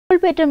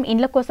Bedroom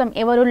ఇండ్ల కోసం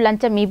ఎవరూ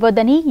లంచం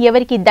ఇవ్వొద్దని,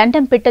 ఎవరికి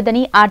దండం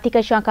పెట్టొద్దని ఆర్థిక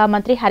శాఖ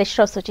మంత్రి హరీష్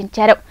రావు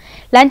సూచించారు.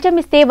 లంచం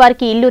ఇస్తే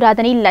వారికి ఇల్లు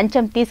రాదని,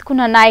 లంచం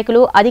తీసుకున్న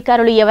నాయకులు,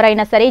 అధికారులు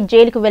ఎవరైనా సరే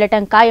జైలుకు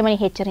వెళ్లటం ఖాయమని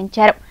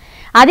హెచ్చరించారు.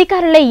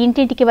 అధికారులే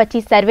ఇంటింటికి వచ్చి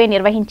సర్వే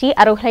నిర్వహించి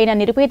అర్హులైన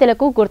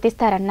నిరుపేదలకు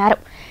గుర్తిస్తారన్నారు.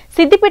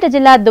 సిద్దిపేట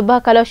జిల్లా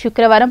దుబ్బాకలో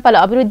శుక్రవారం పలు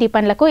అభివృద్ధి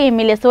పనులకు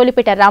ఎమ్మెల్యే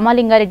సోలిపేట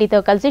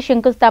రామలింగారెడ్డితో కలిసి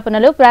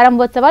శంకుస్థాపనలు,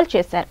 ప్రారంభోత్సవాలు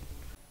చేశారు.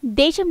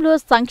 దేశంలో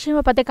సంక్షేమ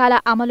పథకాల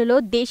అమలులో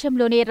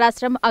దేశంలోనే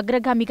రాష్ట్రం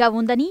అగ్రగామిగా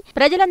ఉందని,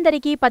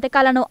 ప్రజలందరికీ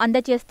పథకాలను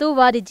అందజేస్తూ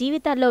వారి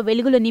జీవితాల్లో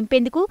వెలుగులు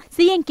నింపేందుకు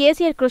సీఎం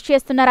కేసీఆర్ కృషి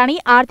చేస్తున్నారని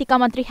ఆర్థిక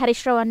మంత్రి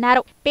హరీష్ రావు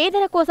అన్నారు.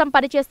 పేదల కోసం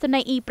పనిచేస్తున్న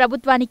ఈ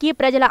ప్రభుత్వానికి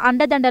ప్రజల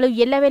అండదండలు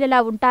ఎల్లవేళలా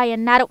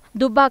ఉంటాయన్నారు.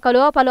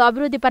 దుబ్బాకలో పలు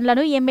అభివృద్ధి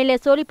పనులను ఎమ్మెల్యే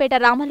సోలిపేట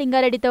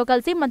రామలింగారెడ్డితో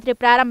కలిసి మంత్రి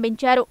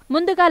ప్రారంభించారు.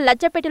 ముందుగా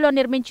లచ్చపేటలో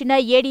నిర్మించిన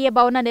ఏడీఏ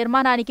భవన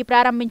నిర్మాణానికి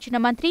ప్రారంభించిన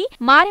మంత్రి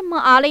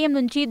మారెమ్మ ఆలయం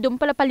నుంచి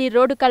దుంపలపల్లి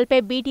రోడ్డు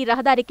కలిపే బీటీ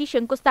రహదారికి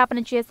శంకుస్థాపన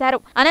చేశారు.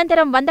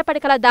 అనంతరం 100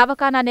 పడకల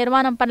దవాఖానా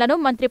నిర్మాణం పనులను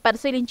మంత్రి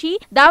పరిశీలించి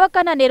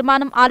దవాఖానా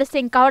నిర్మాణం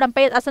ఆలస్యం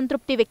కావడంపై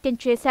అసంతృప్తి వ్యక్తం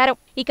చేశారు.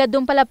 ఇక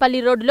దుంపలపల్లి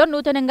రోడ్డులో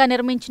నూతనంగా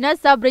నిర్మించిన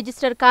సబ్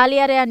రిజిస్టర్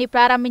కార్యాలయాన్ని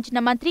ప్రారంభించిన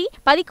మంత్రి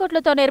 10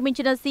 కోట్లతో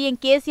నిర్మించిన సీఎం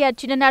కేసీఆర్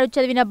చిన్ననాడు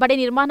చదివిన బడి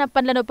నిర్మాణ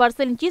పనులను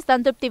పరిశీలించి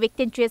సంతృప్తి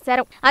వ్యక్తం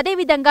చేశారు.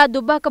 అదేవిధంగా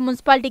దుబ్బాక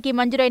మున్సిపాలిటీకి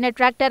మంజూరైన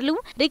ట్రాక్టర్లు,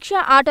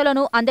 రిక్షా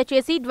ఆటోలను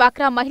అందజేసి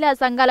డ్వాక్రా మహిళా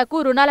సంఘాలకు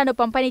రుణాలను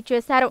పంపిణీ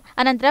చేశారు.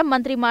 అనంతరం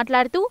మంత్రి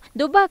మాట్లాడుతూ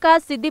దుబ్బాక,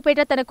 సిద్దిపేట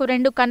తనకు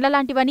 2 కండ్ల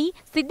లాంటివని,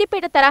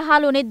 సిద్దిపేట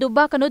తరహాలోనే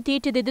దుబ్బాకను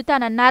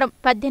తీర్చిదిద్దుతానన్నారు.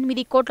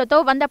 18 కోట్లతో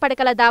 100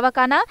 పడకల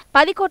దవాఖానా,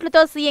 10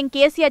 కోట్లతో సీఎం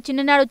కేసీఆర్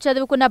చిన్ననాడు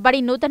చదువుకున్న బడి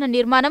నూతన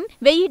నిర్మాణం,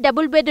 1000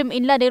 డబుల్ బెడ్రూమ్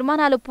ఇండ్ల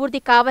నిర్మాణాలు పూర్తి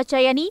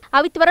కావచ్చాయని,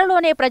 అవి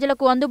త్వరలోనే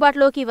ప్రజలకు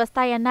అందుబాటులోకి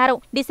వస్తాయన్నారు.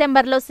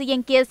 డిసెంబర్లో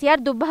సీఎం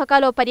కేసీఆర్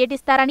దుబ్బాకలో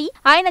పర్యటిస్తారని,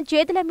 ఆయన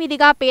చేతుల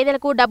మీదుగా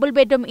పేదలకు డబుల్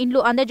బెడ్రూమ్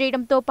ఇండ్లు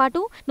అందజేయడంతో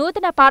పాటు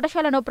నూతన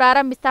పాఠశాలను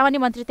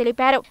ప్రారంభిస్తామని మంత్రి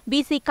తెలిపారు.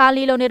 బీసీ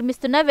కాలనీలో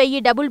నిర్మిస్తున్న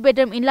 1000 డబుల్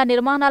బెడ్రూమ్ ఇండ్ల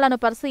నిర్మాణాలను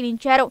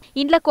పరిశీలించారు.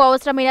 ఇండ్లకు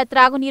అవసరమైన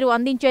త్రాగునీరు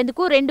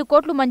అందించేందుకు 2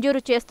 కోట్లు మంజూరు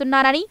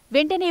చేస్తున్నారని,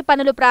 వెంటనే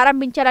పనులు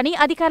ప్రారంభించాలని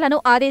అధికారులను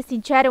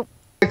ఆదేశించారు.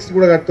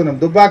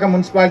 దుబ్బాక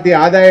మున్సిపాలిటీ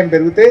ఆదాయం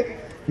పెరిగితే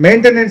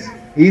మెయింటెనెన్స్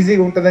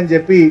ఈజీగా ఉంటుందని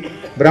చెప్పి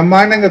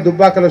బ్రహ్మాండంగా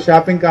దుబ్బాకలో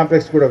షాపింగ్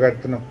కాంప్లెక్స్ కూడా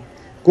కడుతున్నాం.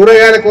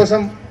 కూరగాయల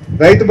కోసం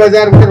రైతు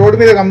బజార్ కూడా రోడ్డు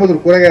మీద అమ్ముదురు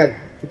కూరగాయలు.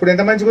 ఇప్పుడు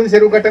ఎంత మంచిగా ఉంది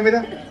చెరువు కట్ట మీద,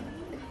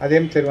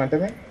 అదేం చెరువు అంటే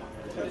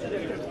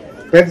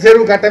పెద్ద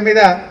చెరువు కట్ట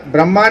మీద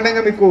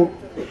బ్రహ్మాండంగా మీకు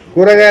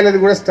కూరగాయలది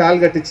కూడా స్టాల్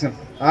కట్టించినాం.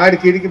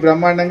 ఆడికిడికి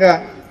బ్రహ్మాండంగా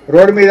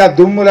రోడ్డు మీద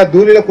దుమ్ముల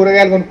ధూళిల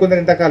కూరగాయలు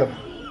కొనుక్కుందని ఎంతకాలం,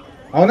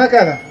 అవునా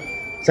కాదా?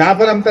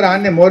 చేపలు అమ్ముతారు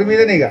ఆన్నే మోరి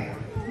మీదనేగా,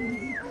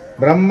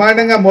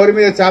 బ్రహ్మాండంగా మోరి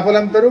మీద చేపలు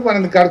అమ్ముతారు.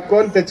 మనం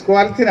కడుక్కోవాలి,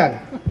 తెచ్చుకోవాలి, తినాలి.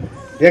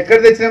 ఎక్కడ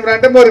తెచ్చినప్పుడు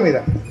అంటే మోరి మీద.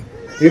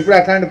 ఇప్పుడు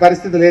అట్లాంటి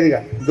పరిస్థితి లేదుగా.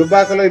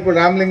 దుబ్బాకలో ఇప్పుడు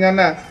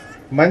రామలింగన్న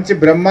మంచి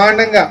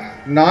బ్రహ్మాండంగా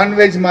నాన్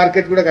వెజ్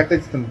మార్కెట్ కూడా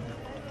కట్టిస్తుంది.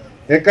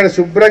 ఎక్కడ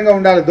శుభ్రంగా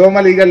ఉండాలి,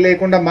 దోమలు ఈగలు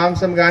లేకుండా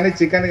మాంసం కానీ,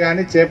 చికెన్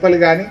కానీ, చేపలు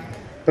కానీ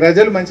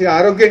ప్రజలు మంచిగా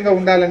ఆరోగ్యంగా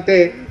ఉండాలంటే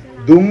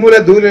దుమ్ముల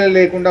ధూళిలు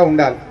లేకుండా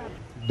ఉండాలి.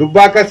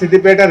 దుబ్బాక,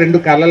 సిద్దిపేట 2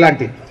 కళ్ళ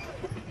లాంటి.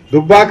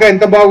 దుబ్బాక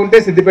ఎంత బాగుంటే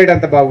సిద్దిపేట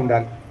అంత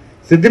బాగుండాలి,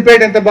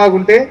 సిద్దిపేట ఎంత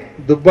బాగుంటే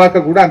దుబ్బాక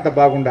కూడా అంత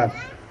బాగుండాలి.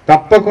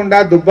 తప్పకుండా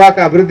దుబ్బాక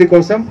అభివృద్ధి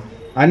కోసం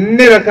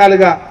అన్ని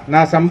రకాలుగా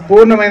నా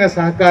సంపూర్ణమైన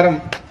సహకారం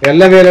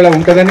ఎల్లవేళలా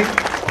ఉంటుందని,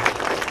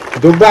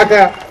 దుబ్బాక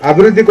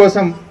అభివృద్ధి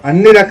కోసం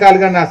అన్ని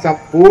రకాలుగా నా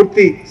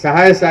పూర్తి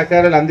సహాయ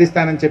సహకారాలు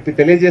అందిస్తానని చెప్పి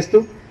తెలియజేస్తూ,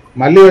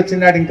 మళ్ళీ వచ్చిన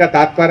నాడు ఇంకా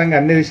తాత్పర్యంగా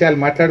అన్ని విషయాలు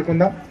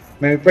మాట్లాడుకుందాం.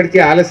 మేము ఇప్పటికీ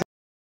ఆలస్యం